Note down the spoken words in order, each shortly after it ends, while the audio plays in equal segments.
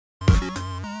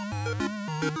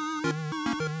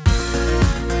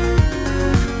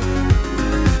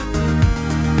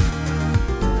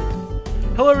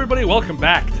everybody, welcome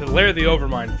back to Lair of the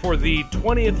Overmind for the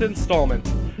 20th installment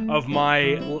of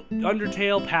my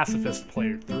Undertale pacifist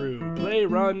playthrough. Play,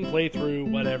 run, playthrough,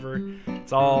 whatever.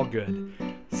 It's all good.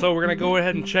 So we're gonna go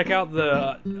ahead and check out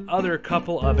the other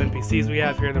couple of NPCs we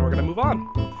have here, and then we're gonna move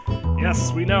on.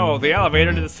 Yes, we know, the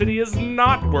elevator to the city is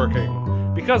not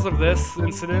working. Because of this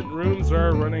incident, rooms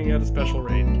are running at a special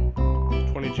rate.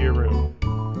 20G a room.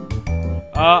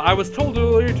 I was told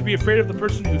earlier to be afraid of the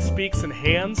person who speaks in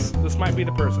hands. This might be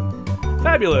the person.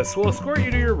 Fabulous! We'll escort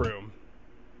you to your room.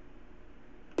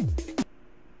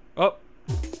 Oh.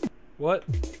 What?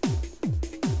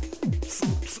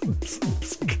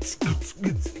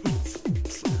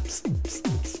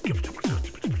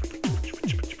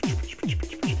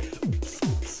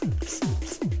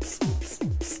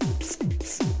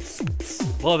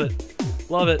 Love it.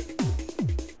 Love it.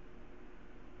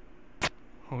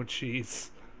 Oh, jeez.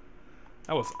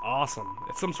 That was awesome.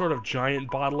 It's some sort of giant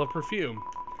bottle of perfume.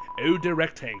 Eau de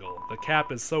rectangle. The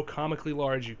cap is so comically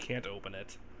large you can't open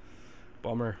it.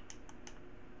 Bummer.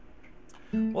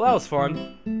 Well, that was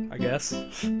fun, I guess.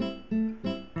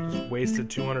 Just wasted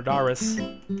 $200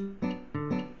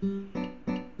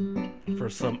 for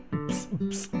some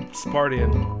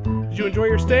partying. Did you enjoy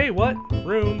your stay? What?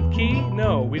 Room? Key?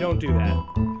 No, we don't do that.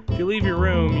 If you leave your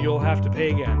room, you'll have to pay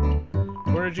again.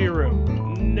 200G your room.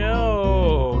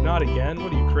 No, not again.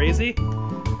 What are you, crazy?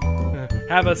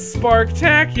 Have a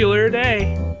sparktacular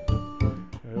day.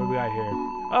 What do we got here?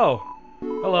 Oh,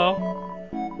 hello.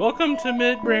 Welcome to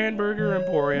Mid-Brand Burger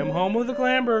Emporium, home of the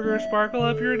Glamburgers. Sparkle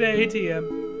up your day, TM.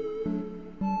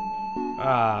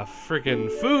 Ah, freaking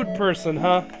food person,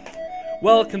 huh?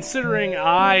 Well, considering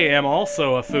I am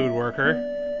also a food worker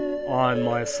on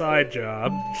my side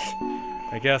job,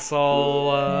 I guess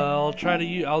I'll try to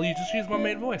just use my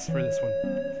main voice for this one.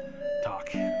 Talk.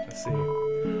 Let's see.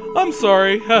 I'm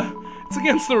sorry. It's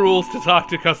against the rules to talk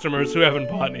to customers who haven't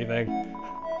bought anything.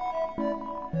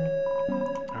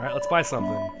 Alright, let's buy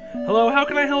something. Hello, how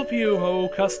can I help you, oh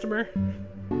customer?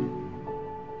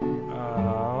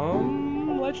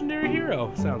 Legendary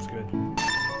hero. Sounds good.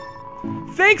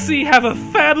 Thanksy, have a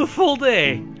fabulous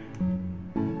day!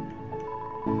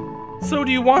 So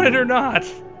do you want it or not?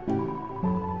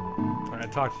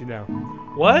 Alright, talk to you now.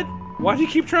 What? Why do you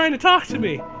keep trying to talk to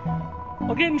me?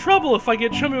 I'll get in trouble if I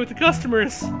get chummy with the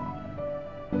customers.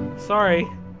 Sorry.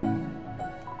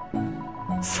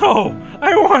 So,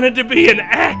 I wanted to be an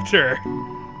actor!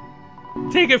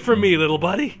 Take it from me, little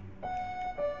buddy.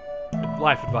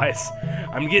 Life advice.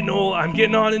 I'm getting old, I'm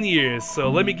getting on in years,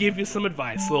 so let me give you some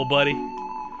advice, little buddy.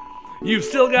 You've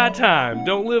still got time.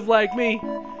 Don't live like me.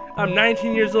 I'm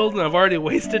 19 years old and I've already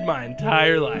wasted my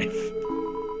entire life.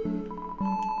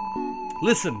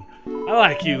 Listen, I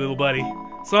like you, little buddy,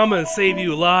 so I'm gonna save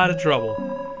you a lot of trouble.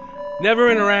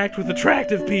 Never interact with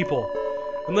attractive people.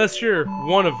 Unless you're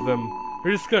one of them,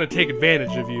 they're just gonna take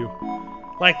advantage of you.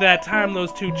 Like that time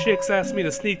those two chicks asked me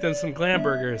to sneak them some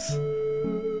Glamburgers.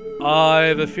 I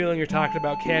have a feeling you're talking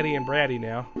about Caddy and Bratty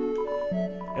now.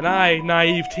 And I,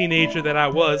 naive teenager that I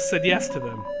was, said yes to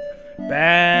them.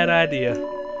 Bad idea.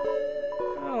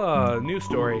 Oh, new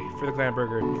story for the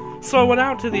Glamburger. So I went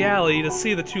out to the alley to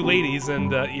see the two ladies,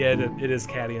 and yeah, it is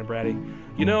Caddy and Bratty.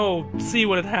 You know, see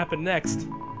what had happened next.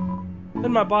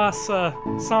 Then my boss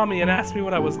saw me and asked me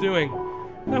what I was doing.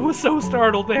 I was so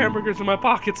startled the hamburgers in my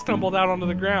pockets tumbled out onto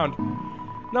the ground.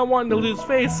 Not wanting to lose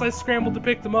face, I scrambled to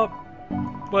pick them up.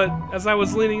 But as I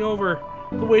was leaning over,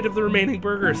 the weight of the remaining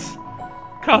burgers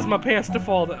caused my pants to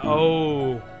fall down.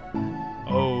 Oh.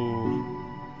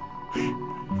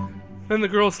 Then the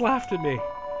girls laughed at me.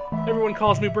 Everyone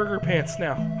calls me BurgerPANTS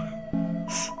now.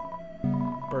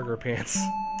 BurgerPANTS.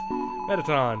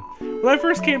 Metaton. When I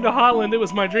first came to Hotland, it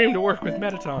was my dream to work with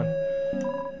Metaton.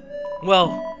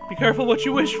 Well, be careful what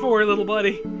you wish for, little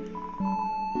buddy.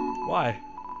 Why?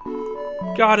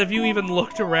 God, have you even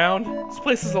looked around? This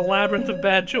place is a labyrinth of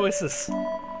bad choices.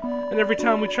 And every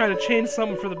time we try to change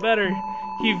something for the better,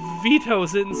 he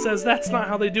vetoes it and says that's not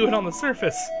how they do it on the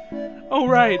surface. Oh,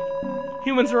 right.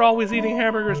 Humans are always eating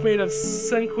hamburgers made of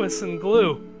senquis and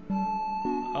glue.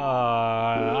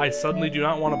 I suddenly do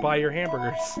not want to buy your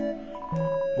hamburgers.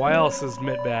 Why else is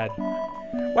Mitt bad?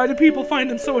 Why do people find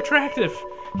him so attractive?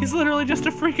 He's literally just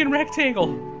a freaking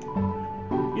rectangle.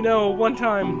 You know, one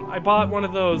time I bought one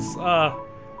of those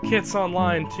kits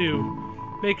online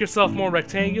to make yourself more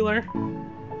rectangular.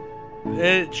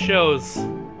 It shows.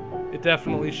 It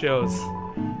definitely shows.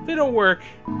 They don't work.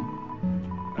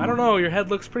 I don't know, your head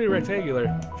looks pretty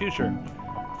rectangular. Future.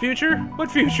 Future?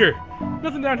 What future?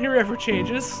 Nothing down here ever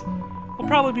changes. I'll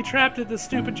probably be trapped at this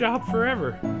stupid job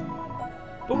forever.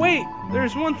 But wait,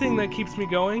 there's one thing that keeps me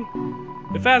going.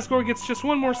 If Asgore gets just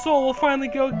one more soul, we'll finally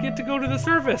get to go to the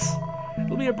surface.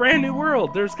 It'll be a brand new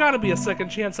world. There's gotta be a second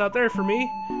chance out there for me,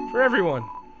 for everyone.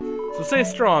 So stay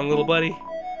strong, little buddy.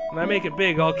 When I make it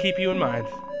big, I'll keep you in mind.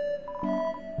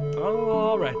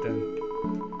 Oh, alright then.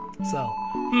 So,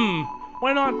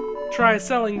 why not try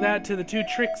selling that to the two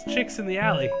chicks in the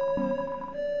alley?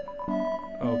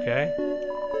 Okay.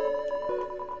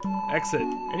 Exit.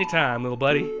 Anytime, little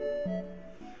buddy.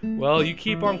 Well, you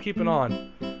keep on keeping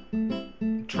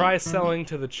on. Try selling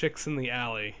to the chicks in the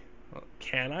alley.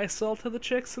 Can I sell to the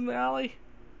chicks in the alley?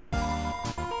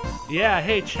 Yeah,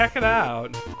 hey, check it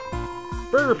out.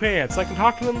 BurgerPANTS. I can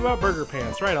talk to them about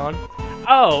BurgerPANTS. Right on.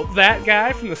 Oh, that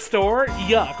guy from the store?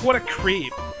 Yuck, what a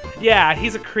creep. Yeah,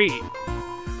 he's a creep.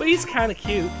 But he's kind of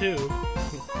cute, too.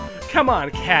 Come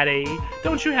on, catty.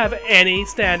 Don't you have any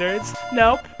standards?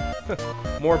 Nope.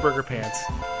 More BurgerPANTS.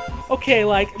 Okay,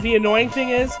 like, the annoying thing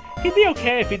is, he'd be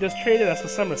okay if he just treated us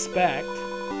with some respect.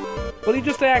 But he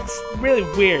just acts really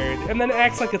weird, and then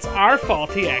acts like it's our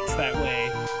fault he acts that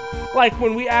way. Like,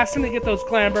 when we asked him to get those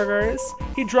Glamburgers,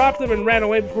 he dropped them and ran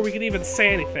away before we could even say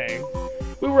anything.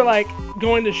 We were, like,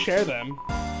 going to share them.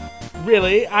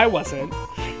 Really? I wasn't.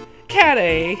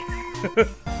 Catty!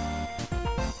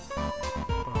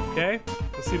 Okay,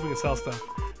 let's see if we can sell stuff.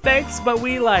 Thanks, but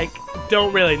we, like,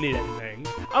 don't really need anything.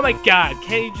 Oh my god,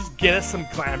 can't you just get us some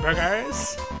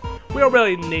Glamburgers? We don't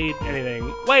really need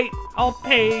anything. Wait, I'll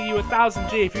pay you 1,000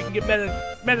 G if you can get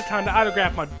Metaton to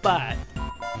autograph my butt.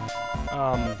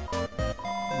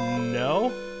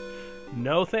 No?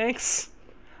 No thanks?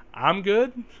 I'm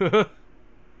good?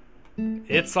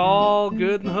 It's all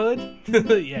good in the hood?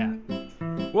 Yeah.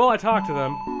 Well, I talked to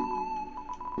them.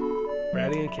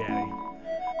 Bratty and Catty.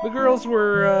 The girls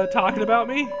were talking about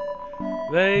me.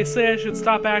 They say I should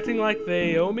stop acting like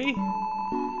they owe me.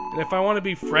 And if I want to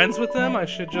be friends with them, I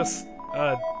should just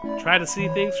try to see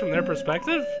things from their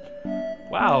perspective?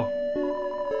 Wow.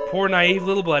 Poor naive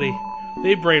little buddy.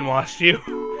 They brainwashed you.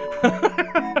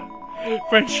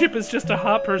 Friendship is just a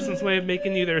hot person's way of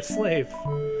making you their slave.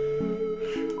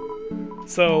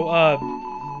 So,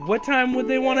 what time would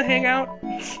they want to hang out?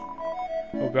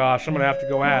 Oh gosh, I'm gonna have to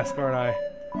go ask, aren't I?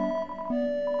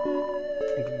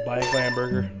 Buy a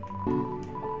Glamburger.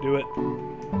 Do it.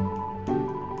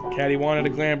 Catty wanted a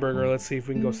Glamburger. Let's see if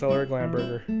we can go sell her a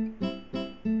Glamburger.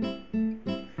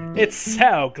 It's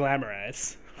so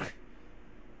glamorous.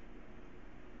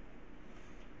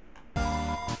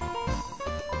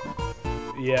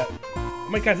 Yeah. Oh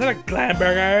my god, is that a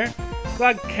Glamburger?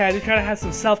 God, Catty, trying to have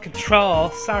some self-control.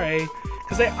 Sorry.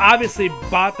 Because they obviously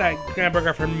bought that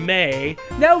Glamburger for May.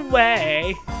 No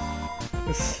way!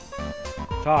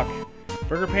 Talk.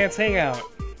 BurgerPANTS Hangout.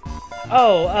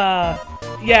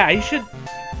 Oh, yeah, you should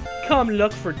come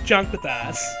look for junk with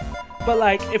us. But,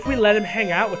 like, if we let him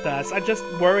hang out with us, I just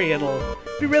worry it'll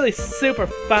be really super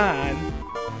fun.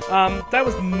 That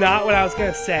was not what I was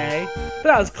gonna say,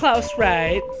 but I was close,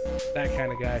 right? That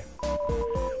kind of guy.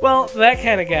 Well, that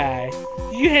kind of guy.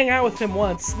 You hang out with him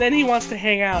once, then he wants to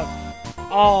hang out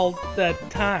all the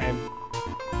time.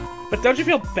 But don't you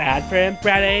feel bad for him,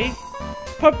 Bratty?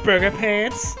 Poor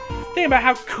BurgerPANTS. Think about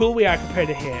how cool we are compared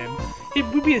to him.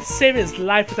 We'd be saving his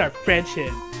life with our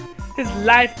friendship. His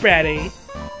life, Bratty.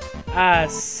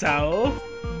 So?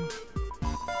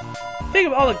 Think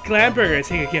of all the Glamburgers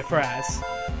he could get for us.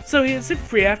 So is it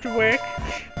free after work?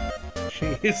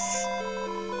 Jeez.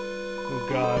 Oh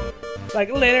god.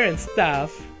 Like later and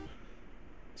stuff.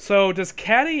 So does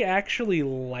Catty actually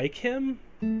like him?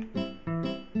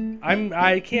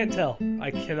 I can't tell.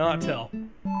 I cannot tell.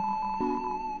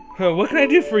 What can I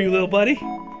do for you, little buddy?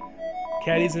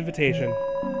 Catty's invitation.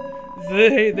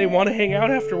 They want to hang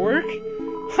out after work?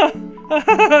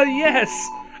 Yes!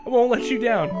 I won't let you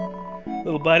down,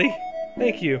 little buddy.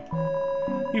 Thank you.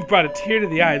 You've brought a tear to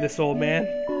the eye of this old man.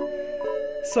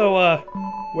 So,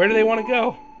 where do they want to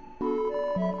go?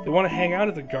 They want to hang out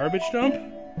at the garbage dump?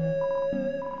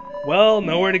 Well,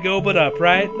 nowhere to go but up,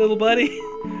 right, little buddy?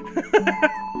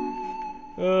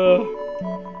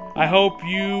 I hope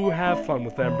you have fun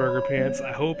with them, BurgerPANTS.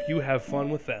 I hope you have fun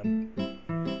with them.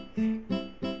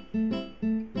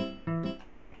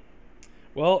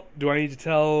 Well, do I need to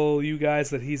tell you guys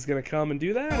that he's gonna come and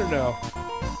do that, or no?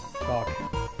 Talk.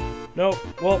 Nope.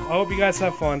 Well, I hope you guys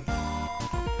have fun.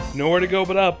 Nowhere to go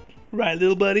but up. Right,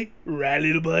 little buddy? Right,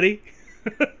 little buddy?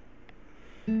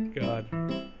 God.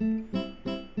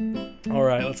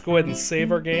 Alright, let's go ahead and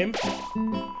save our game.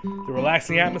 The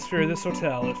relaxing atmosphere of this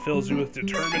hotel, it fills you with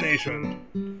determination.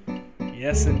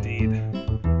 Yes, indeed.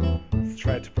 Let's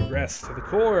try to progress to the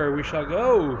core. We shall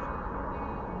go.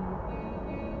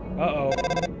 Uh-oh.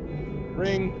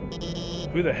 Ring.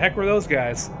 Who the heck were those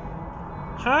guys?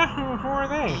 Huh? Who are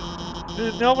they?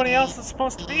 Nobody else is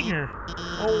supposed to be here.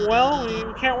 Oh, well,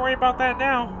 we can't worry about that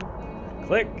now.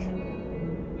 Click.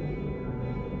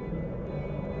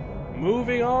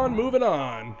 Moving on, moving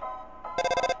on.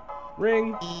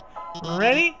 Ring.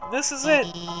 Ready? This is it.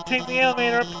 Take the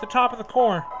elevator up to the top of the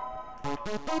core.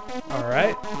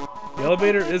 Alright. The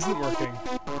elevator isn't working.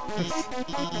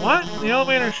 What? The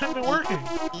elevator shouldn't be working.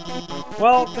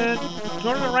 Well, then,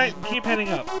 go to the right and keep heading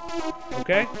up.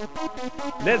 Okay.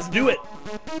 Let's do it.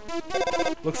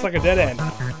 Looks like a dead end.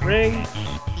 Ring.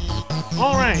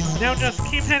 Alright, now just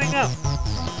keep heading up.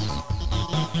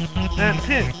 That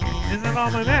pit isn't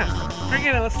on my map.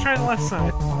 Forget it, let's try the left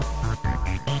side.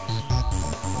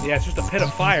 Yeah, it's just a pit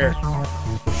of fire.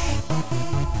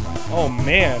 Oh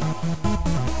man.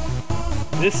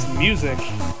 This music.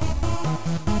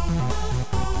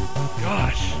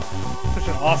 Gosh. Such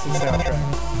an awesome soundtrack.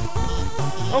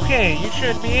 Okay, you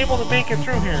should be able to make it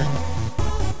through here.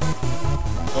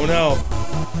 Oh no.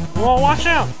 Well, watch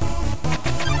out!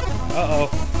 Uh-oh.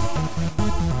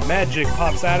 Magic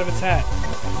pops out of its hat.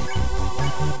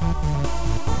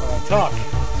 Talk.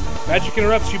 Magic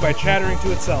interrupts you by chattering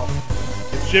to itself.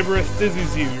 Its gibberish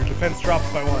dizzies you. Your defense drops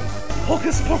by 1.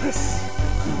 Hocus pocus!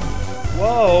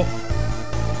 Whoa.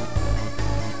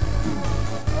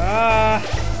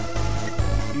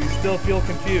 You still feel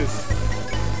confused.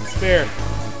 Spare.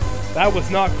 That was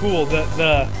not cool.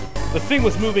 The thing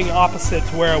was moving opposite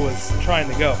to where I was trying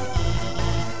to go.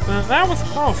 That was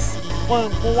close. Well,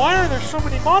 why are there so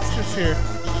many monsters here?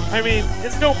 I mean,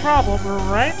 it's no problem,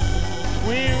 right?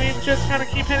 We just gotta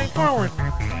keep heading forward.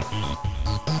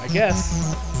 I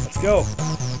guess. Let's go.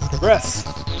 Progress.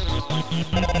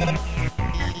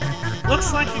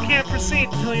 Looks like you can't proceed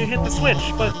until you hit the switch,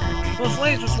 but those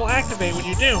lasers will activate when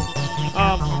you do.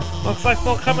 Looks like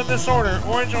they'll come in this order.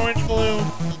 Orange, orange, blue.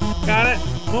 Got it?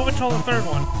 Move until the third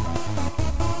one.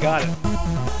 Got it.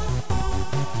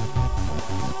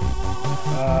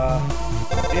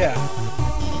 Yeah.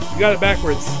 You got it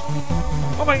backwards.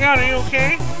 Oh my god, are you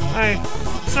okay?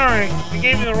 Sorry, I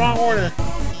gave you the wrong order.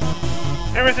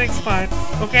 Everything's fine,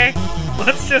 okay?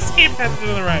 Let's just keep heading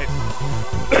to the right.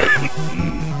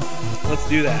 Let's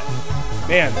do that.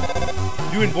 Man,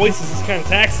 doing voices is kind of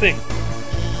taxing.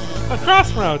 A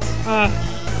crossroads.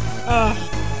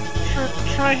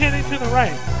 Try heading to the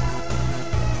right.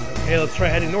 Okay, let's try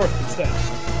heading north instead.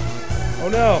 Oh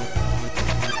no!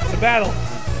 It's a battle!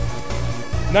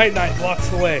 Night Night blocks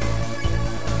the way.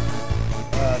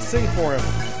 Sing for him.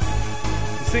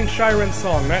 You sing Shiren's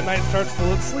song. Night Night starts to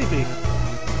look sleepy.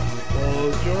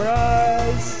 Close your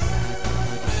eyes.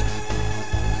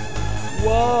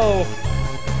 Whoa!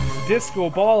 Disco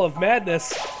ball of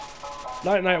madness.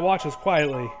 Night Night watches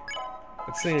quietly.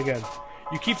 Let's sing again.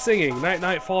 You keep singing. Night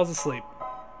Night falls asleep.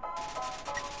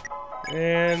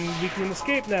 And we can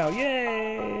escape now.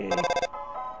 Yay!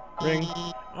 Ring.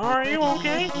 Are you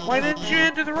okay? Why didn't you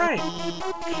head to the right?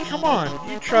 Come on,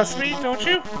 you trust me, don't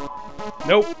you?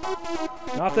 Nope.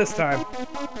 Not this time.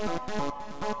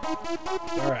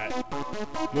 Alright.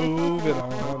 Moving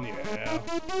on, yeah.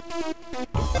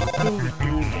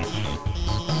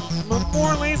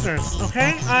 More lasers,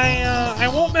 okay? I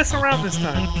won't mess around this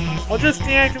time. I'll just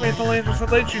deactivate the lasers that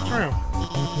lead you through.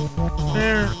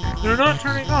 They're not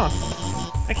turning off.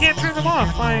 I can't turn them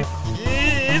off.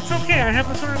 It's okay, I have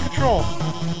this under control.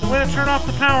 I'm gonna turn off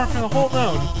the power for the whole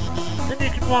node. Then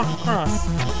you can walk across.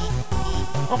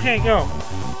 Okay, go.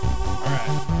 Alright.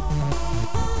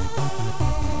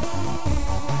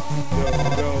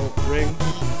 Go, ring.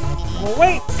 Well,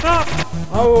 wait, stop!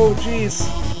 Oh, jeez.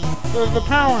 The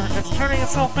power, it's turning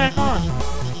itself back on.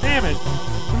 Damn it.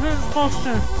 This is supposed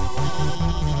to...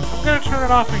 I'm gonna turn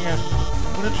it off again.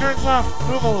 When it turns off,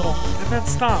 move a little, and then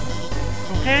stop.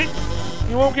 Okay?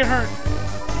 You won't get hurt.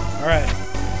 Alright.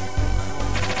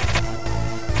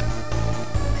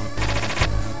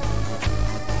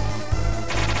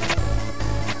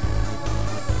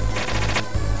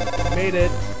 Made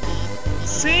it.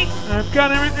 See? I've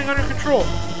got everything under control.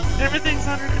 Everything's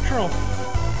under control.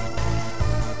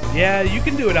 Yeah, you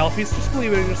can do it, Alphys. Just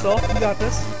believe it in yourself. You got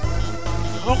this.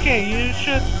 Okay, you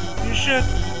should,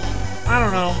 I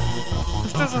don't know.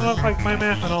 This doesn't look like my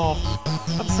map at all.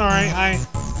 I'm sorry, I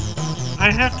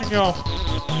have to go.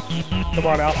 Come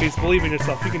on, Alphys. Believe in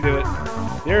yourself. You can do it.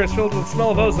 The air is filled with the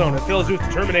smell of ozone. It fills you with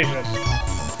determination.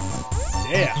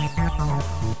 Yeah.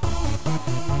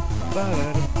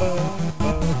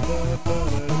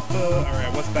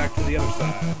 Alright, what's back to the other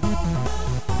side?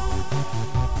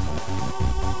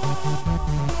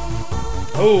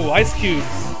 Oh, ice cubes.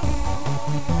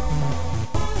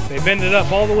 They bend it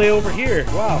up all the way over here.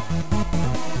 Wow.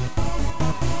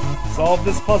 Solve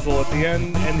this puzzle at the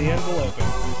end, and the end will open.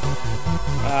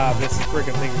 Ah, this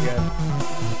frickin' thing again.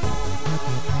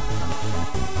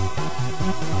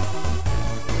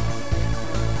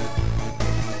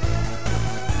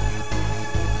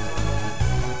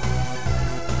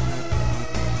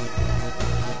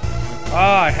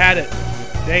 Ah, I had it.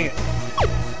 Dang it.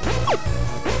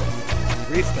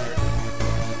 Restart.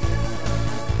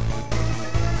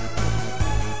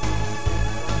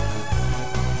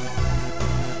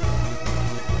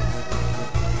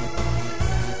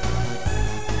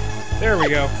 There we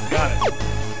go. Got it.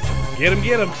 Get him,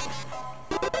 get him.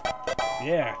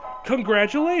 Yeah.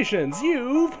 Congratulations,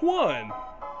 you've won.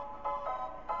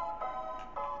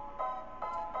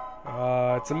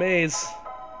 It's a maze.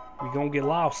 We gonna get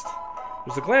lost.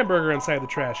 There's a Glamburger inside the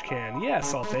trash can.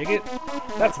 Yes, I'll take it.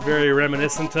 That's very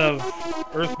reminiscent of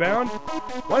Earthbound.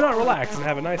 Why not relax and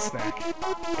have a nice snack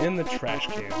in the trash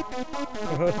can?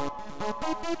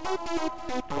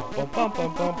 I'm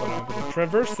gonna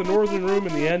traverse the northern room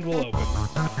and the end will open.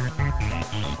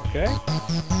 Okay.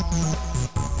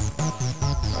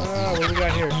 What do we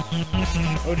got here?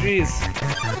 Oh geez.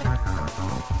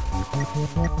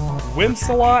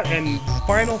 Whimsalot and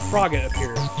Final Frogget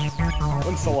appear.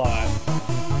 Whimsalot.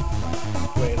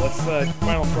 Wait, let's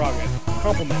Final Frogget.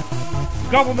 Compliment.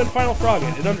 Compliment Final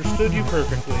Frogget. It understood you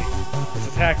perfectly. Its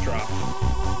attack dropped.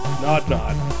 Nod,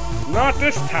 nod. Not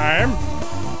this time!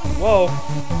 Whoa.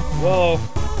 Whoa.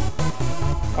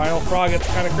 Final Frogget's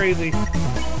kind of crazy.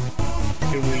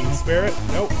 Can we spare it?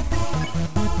 Nope.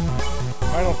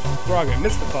 Final Frogget.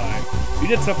 Mystify. You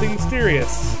did something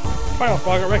mysterious. Final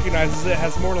Frogget recognizes it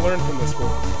has more to learn from this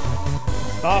world.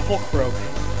 Thoughtful croak.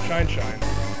 Shine, shine.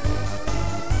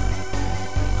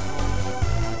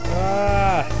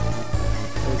 Ah!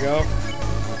 There we go.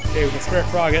 Okay, we can spare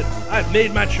Frogget. I've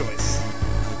made my choice.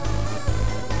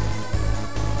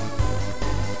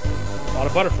 A lot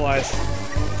of butterflies.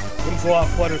 Whimsalot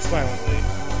flutters silently.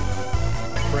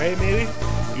 Pray, maybe?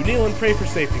 You kneel and pray for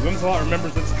safety. Whimsalot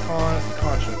remembers its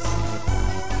conscience.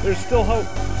 There's still hope.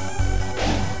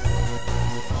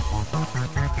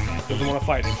 Doesn't want to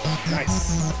fight anymore.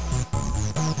 Nice.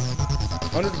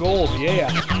 100 gold, yeah.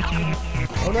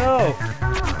 Oh no!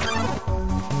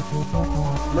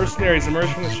 Mercenaries emerge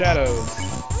from the shadows.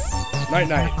 Night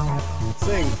night.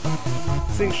 Sing.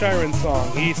 Sing Shiren's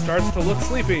song. He starts to look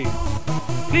sleepy.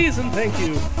 Please and thank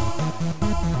you.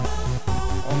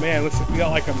 Oh man, looks like we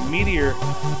got like a Meadow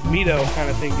kind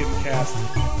of thing getting cast.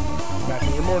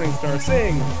 Matches our morning star.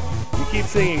 Sing! You keep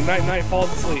singing. Night night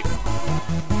falls asleep.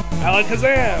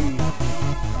 Alakazam!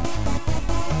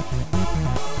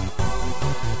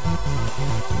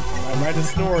 I'm right to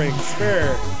snoring.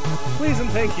 Spare. Please and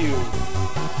thank you.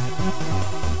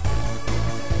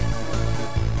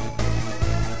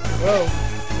 Whoa.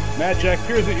 Mad Jack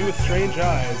peers at you with strange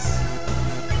eyes.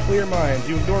 Clear mind.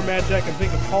 You ignore Mad Jack and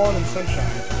think of pollen and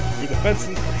sunshine. Your defense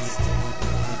increased.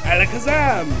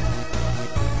 Alakazam!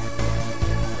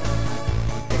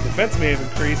 Your defense may have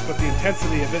increased, but the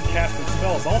intensity of it casting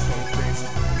spells also increased.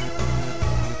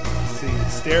 Let's see.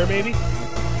 Stare, maybe?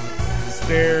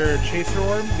 Stare Chaser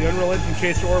Orb? The unrelenting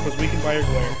Chaser Orb was weakened by your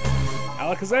glare.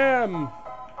 Alakazam!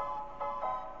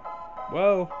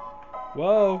 Whoa.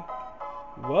 Whoa.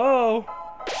 Whoa!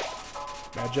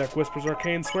 Mad Jack whispers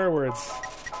arcane swear words.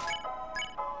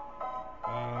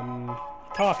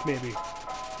 Talk, maybe.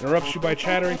 Interrupts you by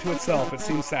chattering to itself. It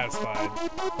seems satisfied.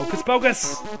 Hocus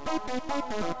pocus!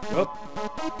 Whoop.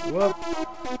 Whoop.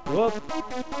 Whoop.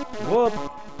 Whoop.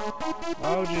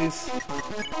 Oh, jeez.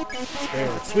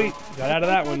 Spare. Sweet. Got out of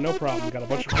that one. No problem. Got a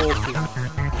bunch of gold too.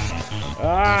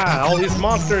 Ah! All these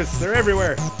monsters. They're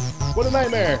everywhere. What a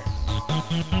nightmare.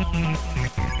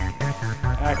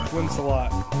 Act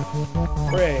Whimsalot.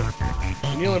 Pray.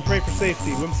 You kneel and pray for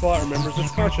safety. Whimsalot remembers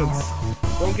its conscience.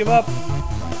 Don't give up.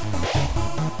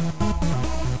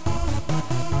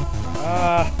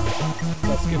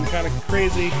 That's getting kind of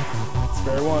crazy.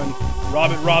 Spare one.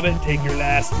 Rob it, take your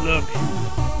last look.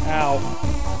 Ow.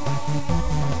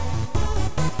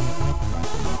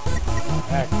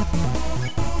 Act.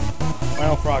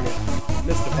 Final Frogget.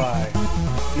 Mystify.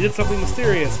 You did something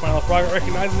mysterious. Final Frogget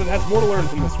recognizes it has more to learn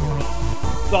from this world.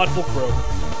 Thoughtful croak.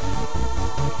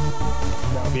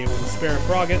 Now be able to spare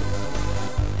Frogget.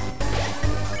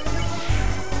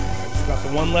 I just got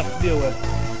the one left to deal with.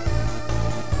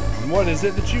 And what is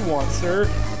it that you want, sir?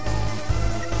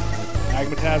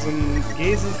 Magmatasm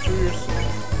gazes through your soul.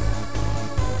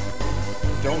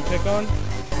 Don't pick on?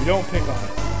 You don't pick on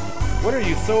it. What are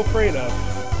you so afraid of?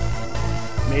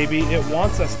 Maybe it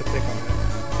wants us to pick on it.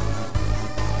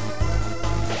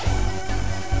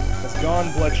 Has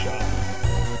gone bloodshot.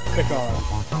 Pick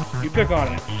on. You pick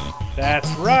on it. That's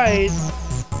right.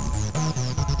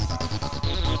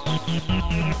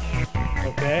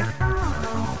 Okay.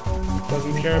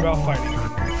 Doesn't care about fighting.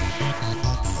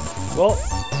 Well,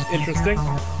 interesting.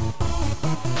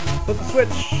 Flip the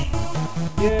switch.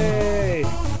 Yay.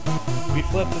 We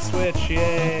flip the switch.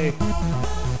 Yay.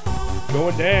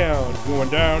 Going down. Going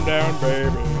down, down,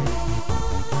 baby.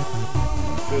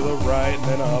 To the right and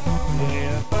then up.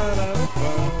 Yeah.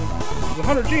 There's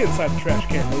 100G inside the trash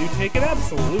can. Will you take it?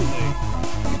 Absolutely.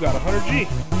 You got 100G.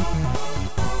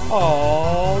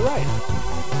 Alright.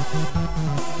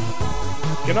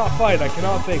 Cannot fight, I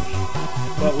cannot think.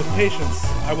 But with patience,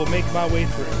 I will make my way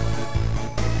through.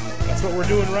 That's what we're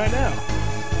doing right now.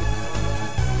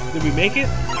 Did we make it?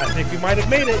 I think we might have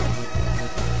made it.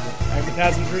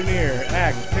 Advertising Premier.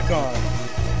 Act. Pick on.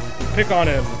 Pick on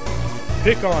him.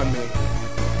 Pick on me.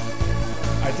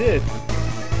 I did.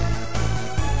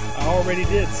 I already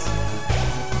did.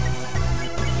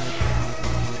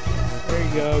 There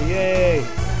you go. Yay.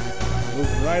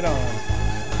 Moving right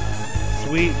on.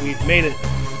 Sweet. We've made it.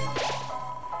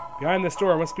 Behind this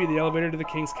door must be the elevator to the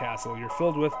King's Castle. You're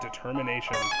filled with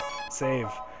determination.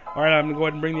 Save. Alright, I'm going to go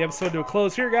ahead and bring the episode to a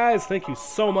close here, guys. Thank you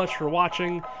so much for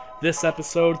watching this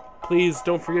episode. Please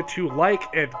don't forget to like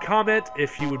and comment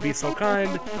if you would be so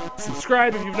kind.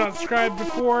 Subscribe if you've not subscribed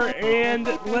before, and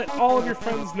let all of your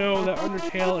friends know that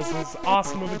Undertale is as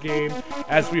awesome of a game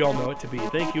as we all know it to be.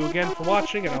 Thank you again for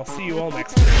watching, and I'll see you all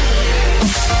next time.